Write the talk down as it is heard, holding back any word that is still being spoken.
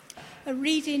A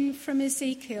reading from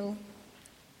Ezekiel,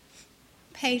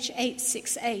 page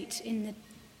 868 in the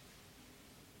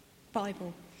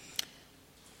Bible.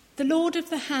 The Lord of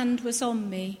the hand was on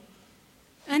me,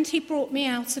 and he brought me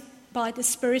out by the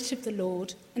Spirit of the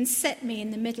Lord and set me in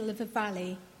the middle of a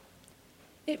valley.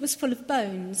 It was full of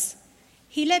bones.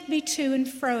 He led me to and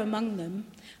fro among them,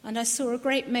 and I saw a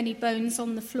great many bones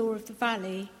on the floor of the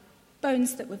valley,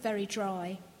 bones that were very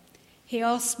dry. He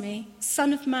asked me,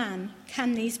 "Son of man,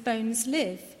 can these bones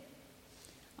live?"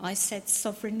 I said,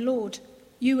 "Sovereign Lord,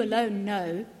 you alone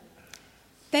know."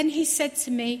 Then he said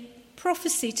to me,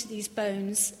 "Prophesy to these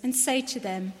bones and say to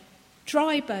them,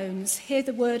 'Dry bones, hear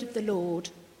the word of the Lord.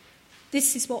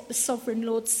 This is what the Sovereign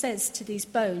Lord says to these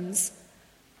bones.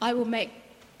 I will make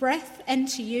breath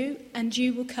enter you, and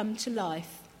you will come to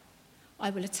life. I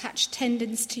will attach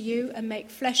tendons to you and make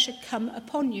flesh come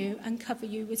upon you and cover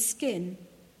you with skin.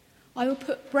 I will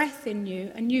put breath in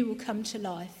you, and you will come to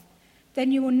life.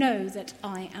 Then you will know that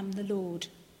I am the Lord.'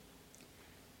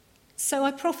 So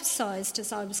I prophesied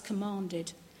as I was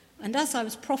commanded, and as I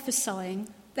was prophesying,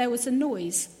 there was a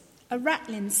noise, a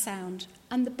rattling sound,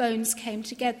 and the bones came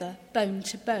together, bone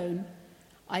to bone.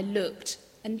 I looked,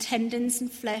 and tendons and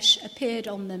flesh appeared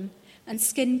on them, and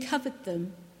skin covered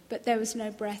them, but there was no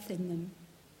breath in them.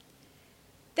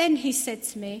 Then he said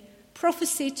to me,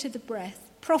 'Prophesy to the breath,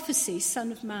 prophesy,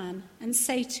 Son of man, and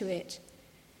say to it,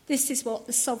 this is what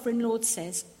the Sovereign Lord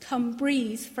says, come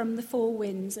breathe from the four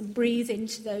winds and breathe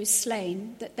into those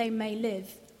slain, that they may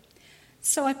live.'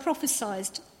 So I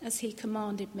prophesied as he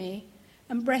commanded me,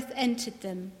 and breath entered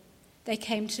them. They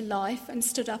came to life and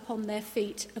stood up on their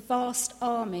feet, a vast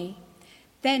army.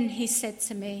 Then he said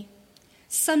to me,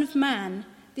 'Son of man,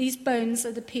 these bones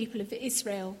are the people of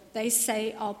Israel. They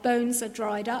say, our bones are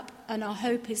dried up and our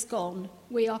hope is gone.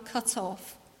 We are cut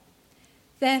off.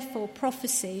 Therefore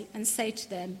prophesy and say to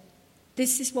them,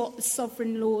 this is what the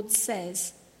Sovereign Lord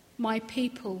says. My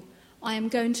people, I am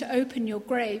going to open your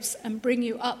graves and bring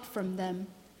you up from them.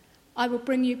 I will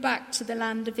bring you back to the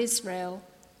land of Israel.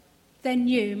 Then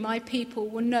you, my people,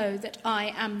 will know that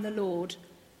I am the Lord.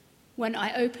 When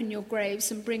I open your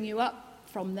graves and bring you up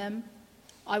from them,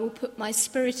 I will put my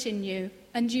spirit in you,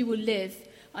 and you will live,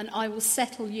 and I will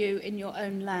settle you in your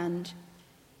own land.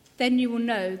 Then you will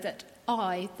know that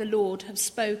I, the Lord, have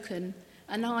spoken,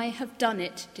 and I have done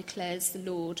it, declares the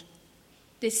Lord.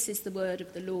 This is the word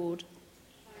of the Lord.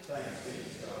 Thanks be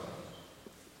to God.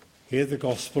 Hear the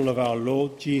gospel of our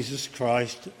Lord Jesus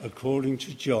Christ according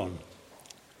to John.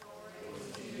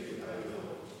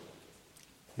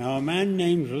 Now a man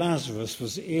named Lazarus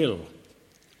was ill.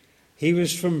 He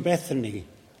was from Bethany,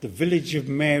 the village of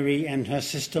Mary and her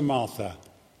sister Martha.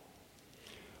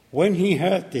 When he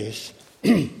heard this,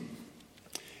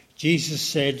 Jesus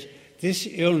said, this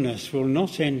illness will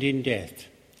not end in death.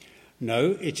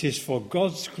 No, it is for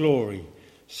God's glory,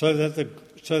 so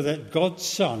that God's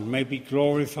Son may be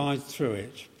glorified through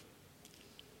it.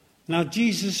 Now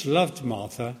Jesus loved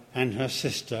Martha and her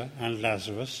sister and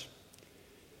Lazarus.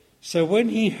 So when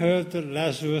he heard that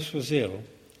Lazarus was ill,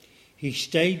 he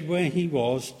stayed where he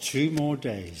was 2 more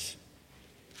days.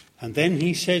 And then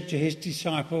he said to his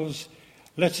disciples,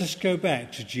 let us go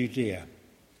back to Judea.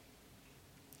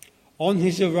 On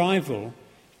his arrival,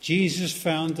 Jesus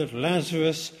found that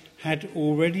Lazarus had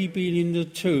already been in the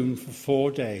tomb for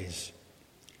 4 days.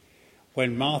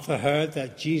 When Martha heard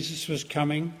that Jesus was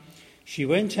coming, she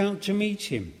went out to meet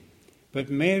him, but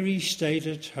Mary stayed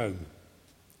at home.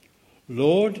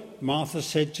 Lord, Martha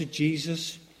said to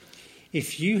Jesus,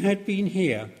 if you had been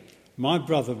here, my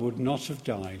brother would not have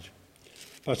died.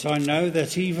 But I know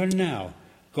that even now,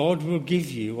 God will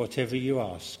give you whatever you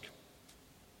ask.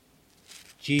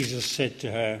 Jesus said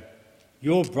to her,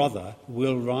 your brother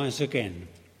will rise again.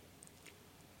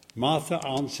 Martha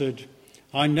answered,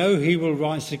 I know he will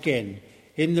rise again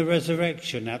in the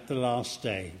resurrection at the last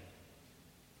day.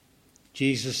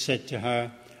 Jesus said to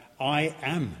her, I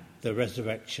am the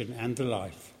resurrection and the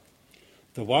life.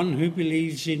 The one who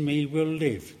believes in me will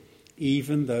live,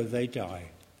 even though they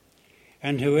die.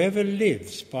 And whoever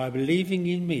lives by believing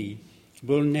in me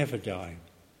will never die.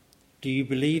 Do you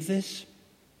believe this?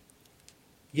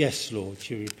 Yes, Lord,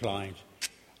 she replied.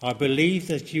 I believe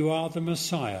that you are the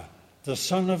Messiah, the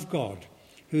Son of God,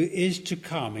 who is to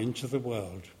come into the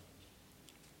world.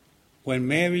 When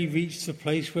Mary reached the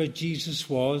place where Jesus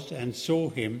was and saw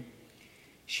him,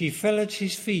 she fell at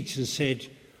his feet and said,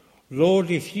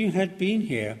 Lord, if you had been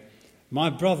here, my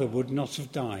brother would not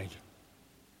have died.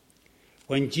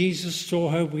 When Jesus saw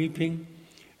her weeping,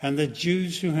 and the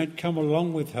Jews who had come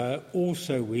along with her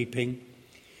also weeping,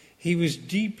 he was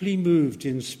deeply moved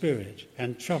in spirit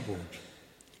and troubled.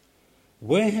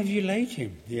 Where have you laid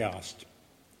him? He asked.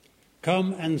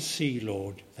 "Come and see,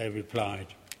 Lord," they replied.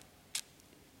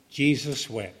 Jesus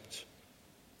wept.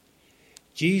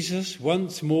 Jesus,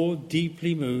 once more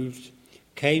deeply moved,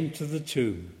 came to the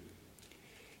tomb.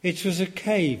 It was a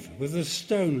cave with a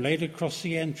stone laid across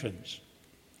the entrance.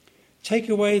 "Take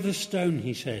away the stone,"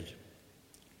 he said.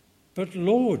 "But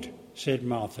Lord," said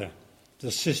Martha,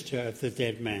 the sister of the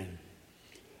dead man,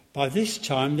 "by this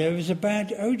time there is a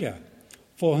bad odour,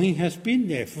 for he has been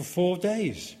there for 4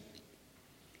 days."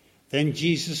 Then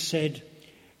Jesus said,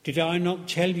 "Did I not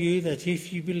tell you that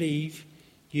if you believe,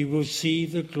 you will see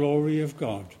the glory of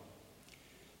God?"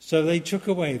 So they took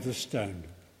away the stone.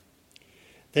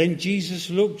 Then Jesus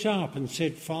looked up and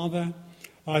said, "Father,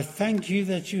 I thank you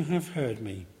that you have heard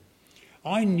me.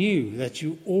 I knew that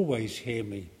you always hear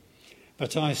me,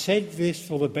 but I said this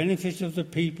for the benefit of the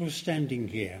people standing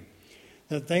here,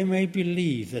 that they may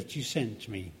believe that you sent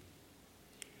me."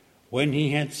 When he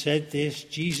had said this,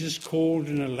 Jesus called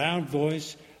in a loud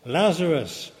voice,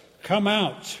 "Lazarus, come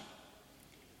out!"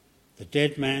 The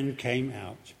dead man came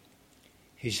out,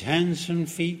 his hands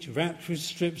and feet wrapped with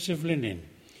strips of linen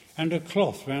and a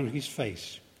cloth round his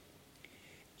face.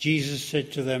 Jesus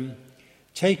said to them,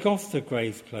 "Take off the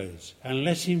grave clothes and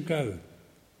let him go."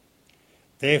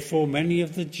 Therefore many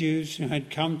of the Jews who had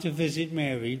come to visit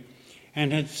Mary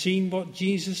and had seen what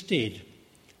Jesus did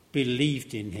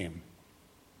believed in him.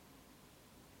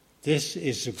 This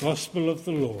is the gospel of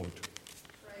the Lord.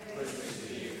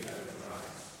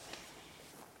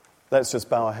 Let's just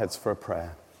bow our heads for a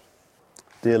prayer.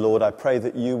 Dear Lord, I pray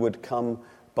that you would come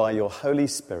by your Holy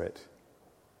Spirit.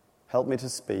 Help me to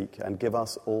speak and give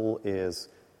us all ears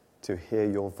to hear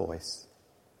your voice.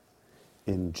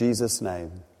 In Jesus'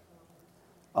 name,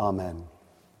 amen.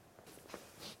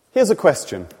 Here's a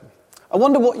question. I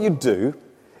wonder what you'd do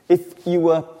if you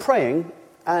were praying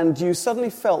and you suddenly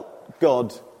felt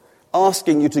God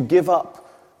asking you to give up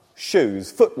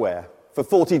shoes, footwear, for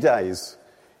 40 days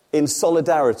in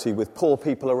solidarity with poor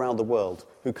people around the world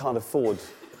who can't afford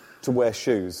to wear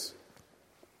shoes.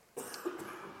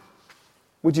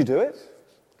 Would you do it?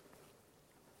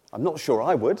 I'm not sure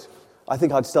I would. I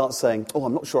think I'd start saying,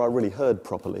 I'm not sure I really heard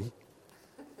properly.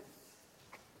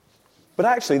 But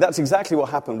actually, that's exactly what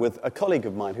happened with a colleague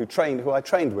of mine who I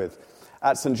trained with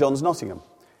at St. John's, Nottingham.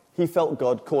 He felt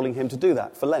God calling him to do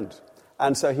that for Lent.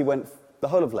 And so he went the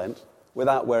whole of Lent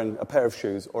without wearing a pair of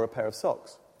shoes or a pair of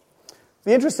socks.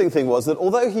 The interesting thing was that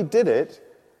although he did it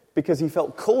because he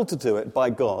felt called to do it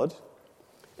by God,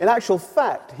 in actual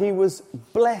fact, he was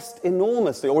blessed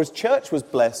enormously, or his church was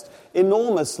blessed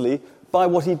enormously by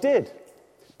what he did,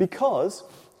 because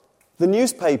the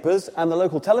newspapers and the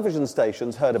local television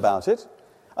stations heard about it,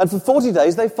 and for 40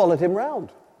 days they followed him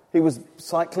round. He was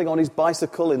cycling on his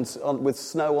bicycle with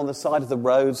snow on the side of the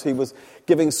roads. He was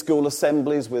giving school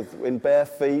assemblies in bare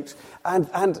feet.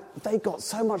 And they got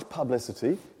so much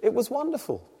publicity. It was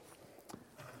wonderful.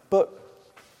 But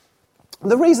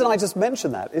the reason I just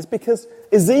mention that is because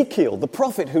Ezekiel, the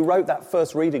prophet who wrote that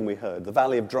first reading we heard, the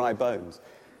Valley of Dry Bones,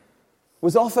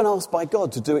 was often asked by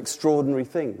God to do extraordinary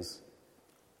things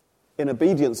in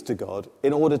obedience to God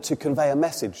in order to convey a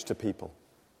message to people.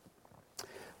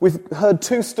 We've heard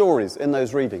 2 stories in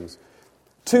those readings.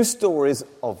 2 stories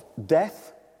of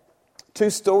death, 2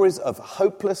 stories of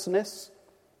hopelessness,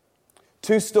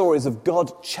 2 stories of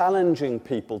God challenging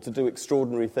people to do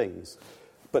extraordinary things,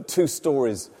 but 2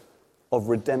 stories of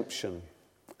redemption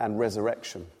and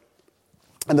resurrection.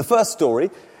 And the first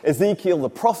story, Ezekiel the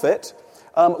prophet,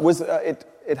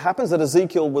 it happens that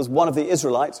Ezekiel was one of the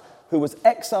Israelites who was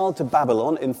exiled to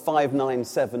Babylon in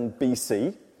 597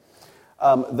 BC.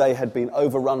 They had been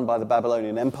overrun by the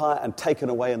Babylonian Empire and taken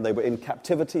away, and they were in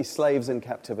captivity, slaves in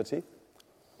captivity.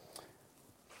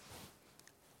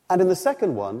 And in the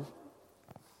second one,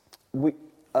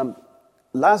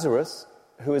 Lazarus,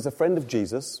 who is a friend of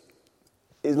Jesus,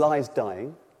 lies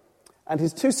dying, and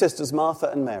his 2 sisters, Martha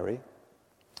and Mary,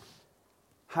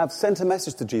 have sent a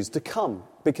message to Jesus to come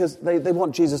because they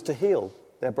want Jesus to heal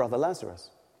their brother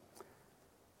Lazarus.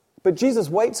 But Jesus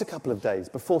waits a couple of days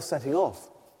before setting off.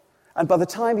 And by the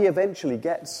time he eventually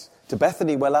gets to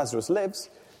Bethany, where Lazarus lives,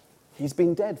 he's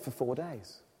been dead for 4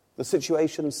 days. The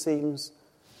situation seems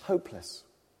hopeless.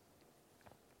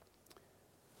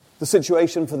 The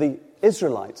situation for the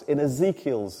Israelites in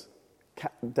Ezekiel's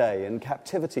day in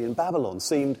captivity in Babylon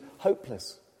seemed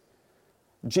hopeless.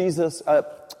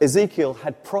 Ezekiel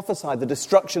had prophesied the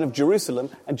destruction of Jerusalem,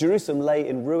 and Jerusalem lay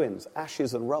in ruins,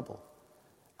 ashes and rubble,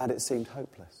 and it seemed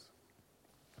hopeless.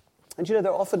 And you know,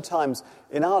 there are often times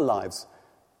in our lives,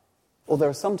 or there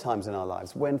are some times in our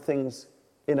lives, when things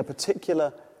in a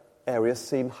particular area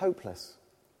seem hopeless.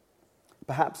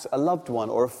 Perhaps a loved one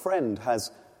or a friend has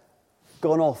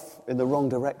gone off in the wrong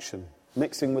direction,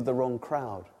 mixing with the wrong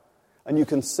crowd. And you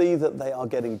can see that they are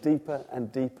getting deeper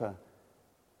and deeper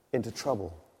into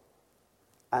trouble.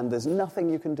 And there's nothing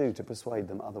you can do to persuade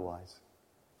them otherwise.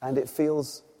 And it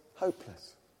feels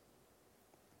hopeless.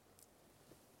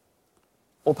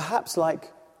 Or perhaps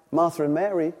like Martha and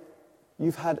Mary,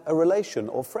 you've had a relation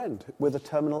or friend with a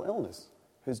terminal illness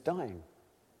who's dying,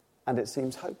 and it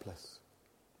seems hopeless.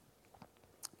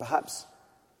 Perhaps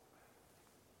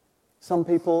some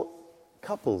people,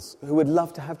 couples who would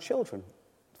love to have children,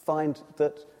 find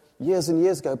that years and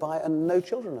years go by and no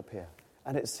children appear,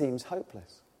 and it seems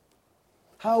hopeless.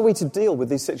 How are we to deal with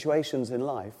these situations in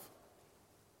life?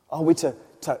 Are we to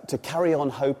carry on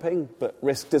hoping but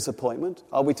risk disappointment?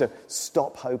 Are we to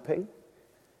stop hoping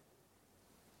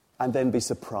and then be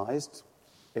surprised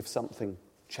if something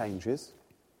changes?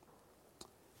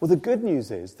 Well, the good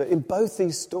news is that in both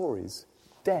these stories,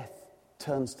 death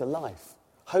turns to life.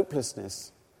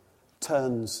 Hopelessness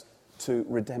turns to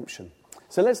redemption.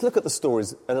 So let's look at the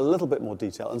stories in a little bit more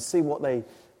detail and see what they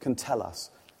can tell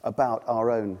us about our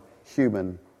own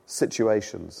human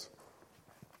situations.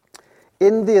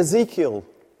 In the Ezekiel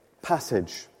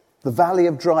passage, the Valley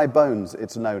of Dry Bones,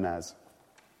 it's known as,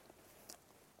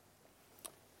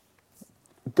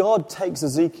 God takes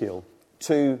Ezekiel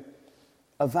to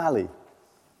a valley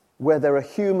where there are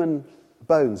human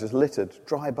bones, just littered,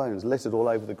 dry bones littered all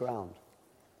over the ground.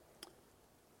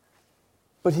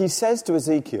 But he says to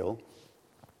Ezekiel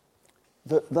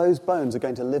that those bones are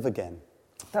going to live again.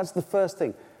 That's the first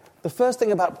thing. The first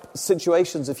thing about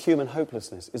situations of human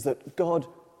hopelessness is that God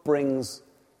brings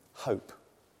hope.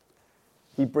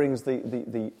 He brings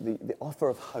the offer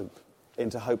of hope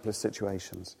into hopeless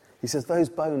situations. He says those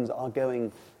bones are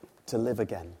going to live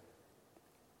again.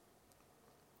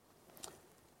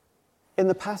 In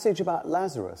the passage about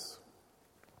Lazarus,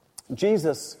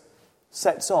 Jesus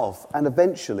sets off and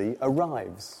eventually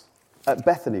arrives at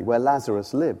Bethany, where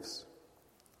Lazarus lives.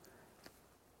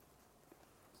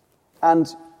 And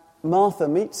Martha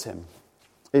meets him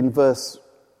in verse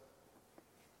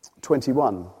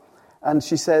 21. And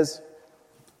she says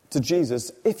to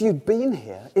Jesus, if you'd been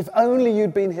here, if only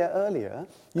you'd been here earlier,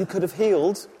 you could have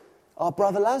healed our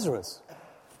brother Lazarus.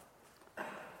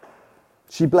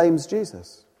 She blames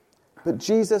Jesus. But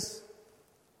Jesus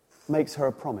makes her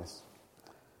a promise.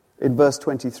 In verse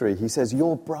 23, he says,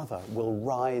 your brother will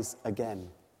rise again.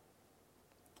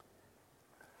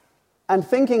 And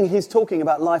thinking he's talking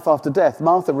about life after death,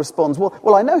 Martha responds,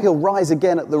 well, I know he'll rise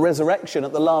again at the resurrection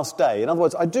at the last day. In other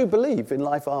words, I do believe in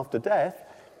life after death.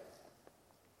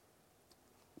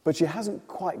 But she hasn't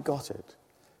quite got it.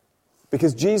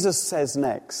 Because Jesus says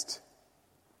next,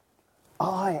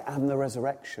 I am the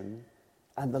resurrection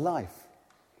and the life.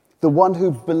 The one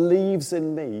who believes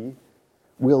in me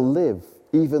will live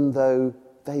even though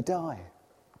they die.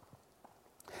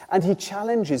 And he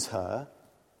challenges her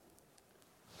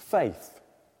faith.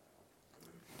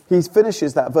 He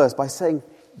finishes that verse by saying,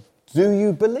 do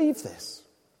you believe this?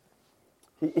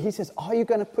 He says, are you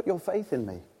going to put your faith in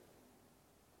me?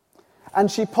 And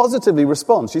she positively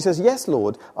responds. She says, yes,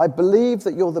 Lord, I believe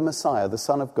that you're the Messiah, the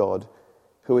Son of God,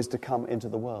 who is to come into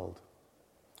the world.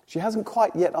 She hasn't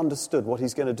quite yet understood what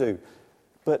he's going to do,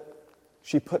 but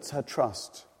she puts her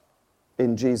trust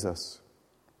in Jesus.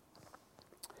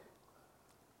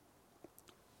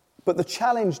 But the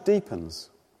challenge deepens.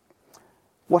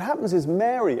 What happens is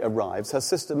Mary arrives, her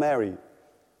sister Mary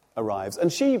arrives,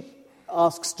 and she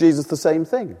asks Jesus the same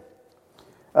thing.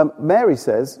 Mary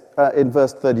says in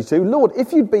verse 32, Lord,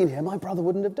 if you'd been here, my brother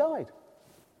wouldn't have died.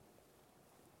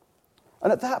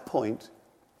 And at that point,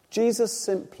 Jesus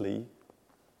simply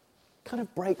kind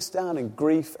of breaks down in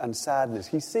grief and sadness.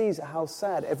 He sees how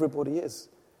sad everybody is.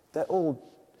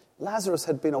 Lazarus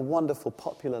had been a wonderful,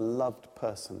 popular, loved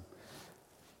person.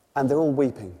 And they're all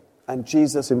weeping. And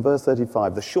Jesus, in verse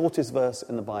 35, the shortest verse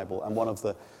in the Bible and one of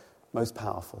the most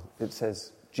powerful, it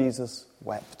says, Jesus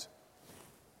wept.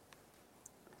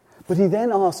 But he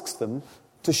then asks them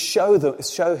to show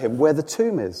him where the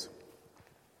tomb is.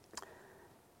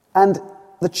 And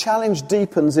the challenge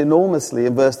deepens enormously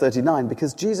in verse 39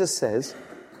 because Jesus says,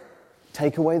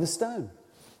 take away the stone.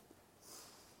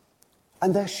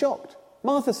 And they're shocked.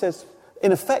 Martha says,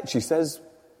 in effect, she says,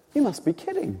 you must be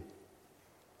kidding.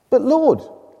 But Lord,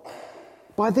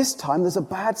 by this time there's a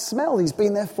bad smell. He's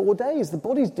been there 4 days. The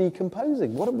body's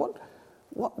decomposing.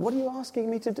 What are you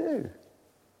asking me to do?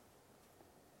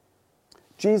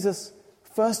 Jesus,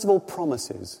 first of all,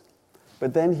 promises,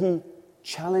 but then he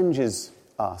challenges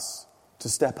us to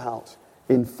step out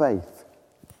in faith.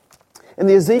 In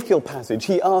the Ezekiel passage,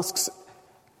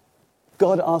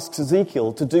 God asks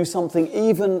Ezekiel to do something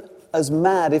even as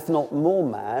mad, if not more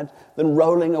mad, than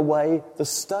rolling away the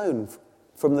stone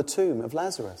from the tomb of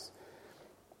Lazarus.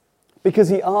 Because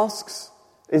he asks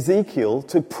Ezekiel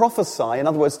to prophesy, in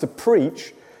other words, to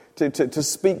preach, to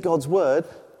speak God's word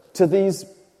to these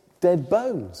dead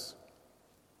bones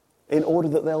in order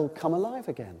that they'll come alive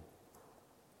again.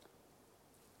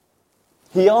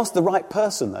 He asked the right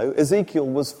person, though. Ezekiel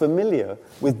was familiar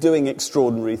with doing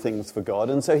extraordinary things for God,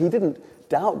 and so he didn't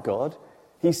doubt God.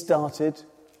 He started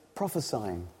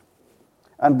prophesying.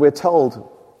 And we're told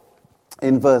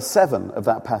in verse 7 of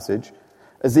that passage,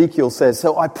 Ezekiel says,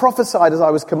 "So I prophesied as I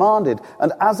was commanded,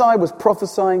 and as I was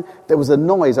prophesying, there was a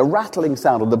noise, a rattling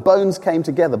sound, and the bones came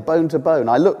together, bone to bone.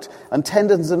 I looked, and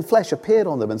tendons and flesh appeared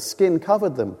on them, and skin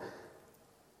covered them.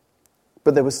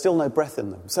 But there was still no breath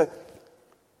in them." So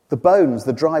the bones,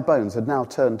 the dry bones, had now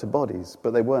turned to bodies,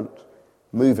 but they weren't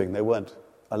moving, they weren't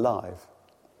alive.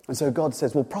 And so God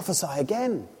says, well, prophesy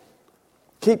again.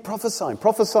 Keep prophesying.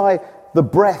 Prophesy the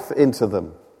breath into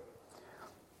them.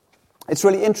 It's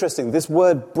really interesting. This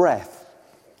word breath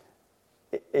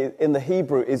in the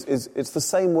Hebrew it's the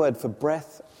same word for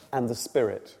breath and the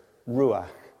spirit, ruach.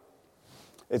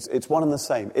 It's one and the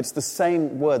same. It's the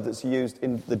same word that's used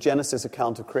in the Genesis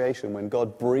account of creation when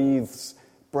God breathes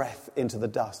breath into the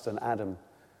dust and Adam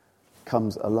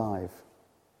comes alive.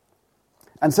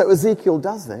 And so Ezekiel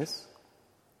does this.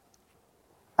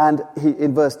 And he,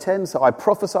 in verse 10, "So I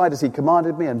prophesied as he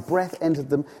commanded me, and breath entered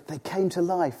them. They came to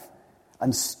life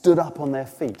and stood up on their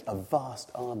feet, a vast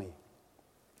army."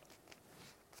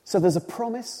 So there's a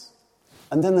promise,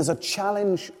 and then there's a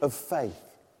challenge of faith.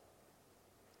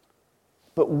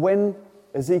 But when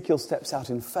Ezekiel steps out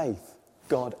in faith,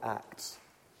 God acts,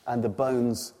 and the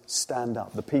bones stand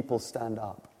up, the people stand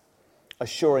up,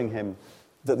 assuring him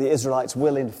that the Israelites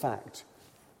will, in fact,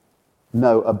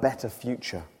 know a better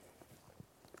future.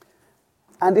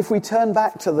 And if we turn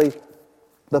back to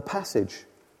the passage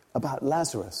about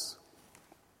Lazarus,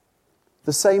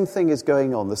 the same thing is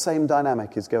going on, the same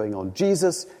dynamic is going on.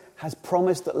 Jesus has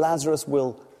promised that Lazarus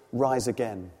will rise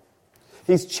again.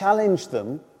 He's challenged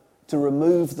them to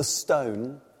remove the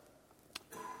stone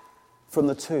from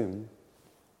the tomb.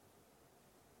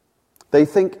 They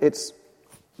think it's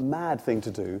a mad thing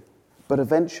to do, but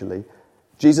eventually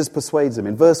Jesus persuades them.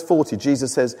 In verse 40,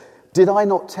 Jesus says, "Did I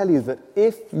not tell you that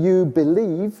if you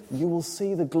believe, you will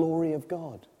see the glory of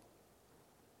God?"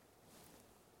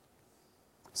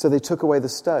 So they took away the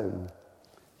stone.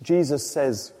 Jesus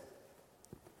says,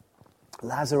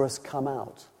 "Lazarus, come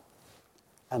out."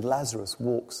 And Lazarus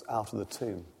walks out of the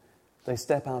tomb. They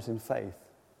step out in faith,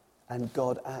 and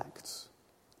God acts.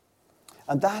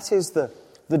 And that is the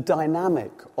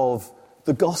dynamic of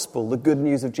the gospel, the good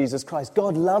news of Jesus Christ.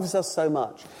 God loves us so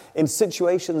much. In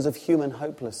situations of human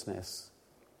hopelessness,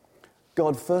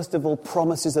 God, first of all,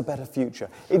 promises a better future.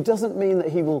 It doesn't mean that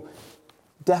he will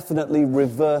definitely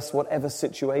reverse whatever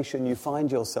situation you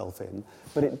find yourself in,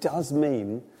 but it does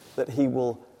mean that he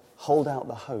will hold out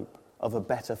the hope of a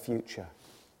better future.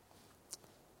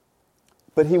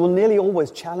 But he will nearly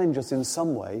always challenge us in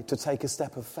some way to take a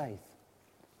step of faith.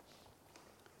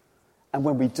 And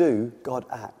when we do, God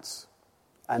acts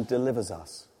and delivers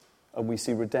us, and we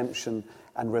see redemption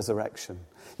and resurrection.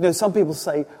 You know, some people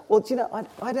say, well,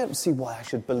 I don't see why I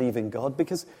should believe in God,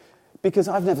 because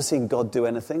I've never seen God do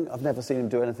anything. I've never seen him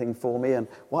do anything for me, and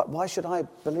why should I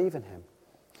believe in him?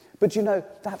 But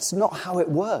that's not how it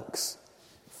works.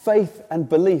 Faith and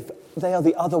belief, they are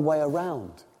the other way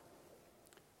around.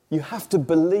 You have to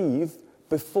believe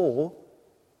before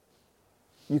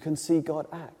you can see God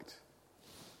act.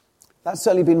 That's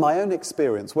certainly been my own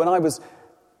experience. When I was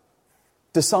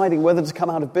deciding whether to come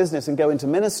out of business and go into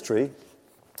ministry,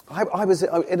 I was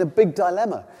in a big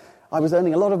dilemma. I was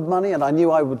earning a lot of money, and I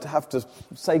knew I would have to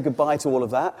say goodbye to all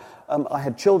of that. I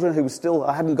had children who were still,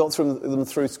 I hadn't got them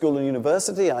through school and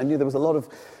university. I knew there was a lot of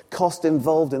cost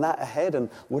involved in that ahead, and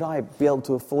would I be able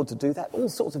to afford to do that? All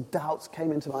sorts of doubts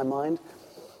came into my mind.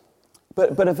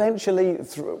 But eventually,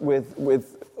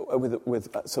 with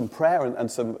some prayer and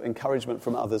some encouragement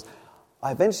from others,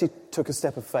 I eventually took a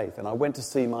step of faith, and I went to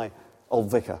see my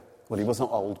old vicar. Well, he was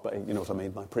not old, but you know what I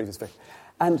mean, my previous vicar.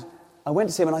 And I went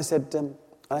to see him, and I said,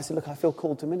 look, I feel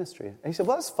called to ministry. And he said,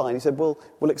 well, that's fine. He said, we'll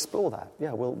explore that.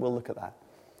 Yeah, we'll look at that.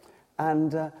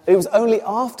 And it was only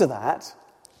after that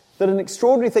an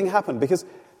extraordinary thing happened, because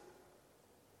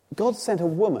God sent a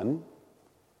woman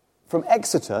from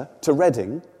Exeter to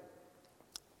Reading,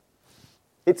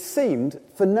 it seemed,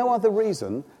 for no other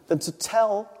reason than to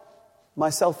tell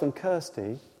myself and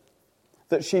Kirsty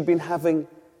that she'd been having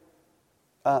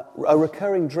a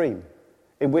recurring dream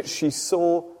in which she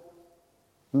saw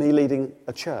me leading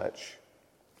a church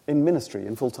in ministry,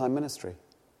 in full-time ministry.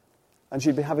 And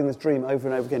she'd be having this dream over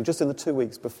and over again, just in the 2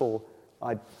 weeks before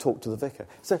I talked to the vicar.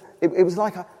 So it was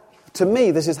like, to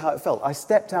me, this is how it felt. I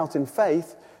stepped out in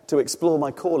faith to explore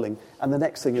my calling, and the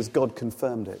next thing is God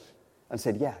confirmed it and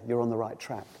said, yeah, you're on the right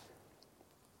track.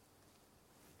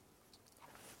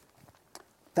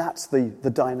 That's the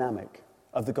dynamic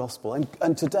of the gospel.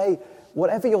 And today,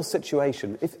 whatever your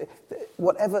situation,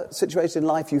 whatever situation in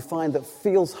life you find that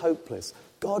feels hopeless,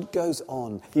 God goes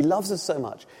on. He loves us so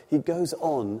much. He goes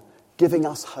on giving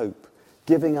us hope,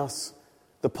 giving us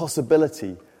the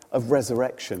possibility of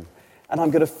resurrection. And I'm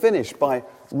going to finish by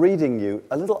reading you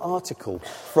a little article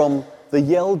from the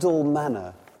Yeldall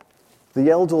Manor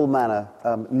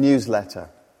newsletter.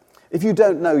 If you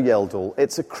don't know Yeldall,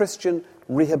 it's a Christian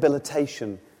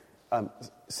rehabilitation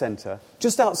centre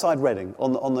just outside Reading,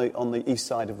 on the east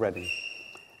side of Reading.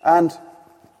 And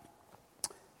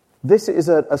this is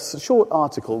a short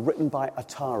article written by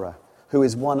Atara, who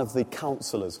is one of the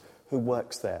counsellors who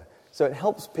works there. So it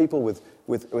helps people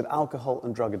with alcohol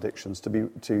and drug addictions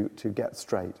to get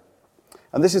straight.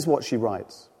 And this is what she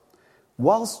writes.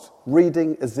 Whilst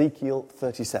reading Ezekiel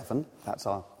 37, that's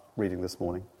our reading this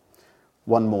morning,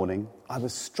 one morning, I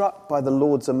was struck by the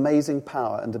Lord's amazing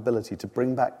power and ability to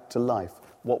bring back to life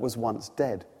what was once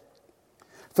dead.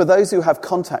 For those who have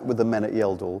contact with the men at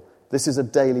Yeldall, this is a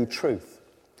daily truth.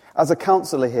 As a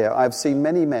counsellor here, I have seen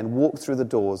many men walk through the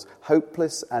doors,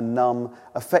 hopeless and numb,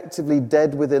 effectively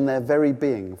dead within their very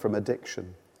being from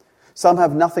addiction. Some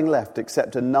have nothing left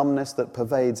except a numbness that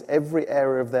pervades every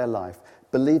area of their life,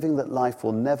 believing that life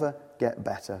will never get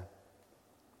better.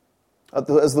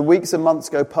 As the weeks and months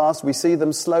go past, we see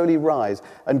them slowly rise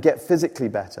and get physically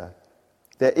better.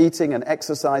 They're eating and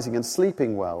exercising and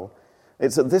sleeping well.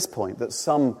 It's at this point that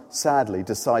some, sadly,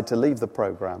 decide to leave the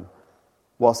program,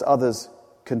 whilst others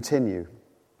continue.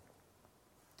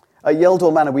 At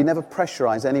Yeldall Manor, we never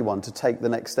pressurize anyone to take the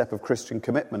next step of Christian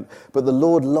commitment, but the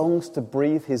Lord longs to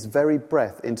breathe his very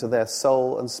breath into their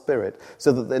soul and spirit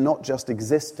so that they're not just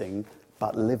existing,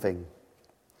 but living.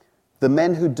 The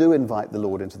men who do invite the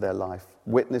Lord into their life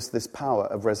witness this power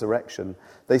of resurrection.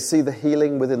 They see the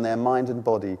healing within their mind and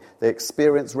body. They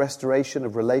experience restoration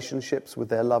of relationships with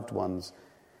their loved ones.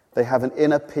 They have an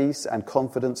inner peace and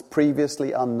confidence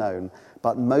previously unknown,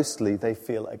 but mostly they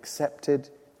feel accepted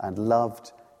and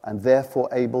loved and therefore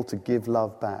able to give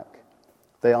love back.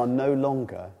 They are no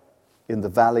longer in the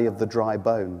valley of the dry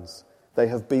bones. They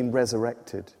have been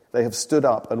resurrected. They have stood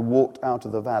up and walked out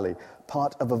of the valley,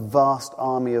 part of a vast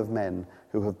army of men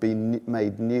who have been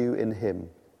made new in him.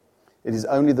 It is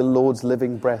only the Lord's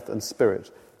living breath and spirit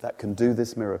that can do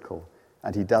this miracle,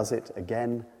 and he does it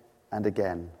again and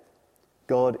again.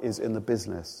 God is in the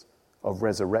business of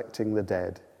resurrecting the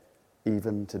dead,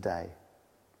 even today.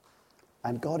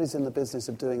 And God is in the business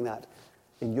of doing that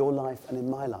in your life and in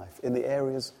my life, in the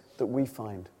areas that we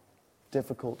find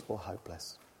difficult or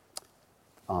hopeless.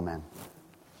 Amen.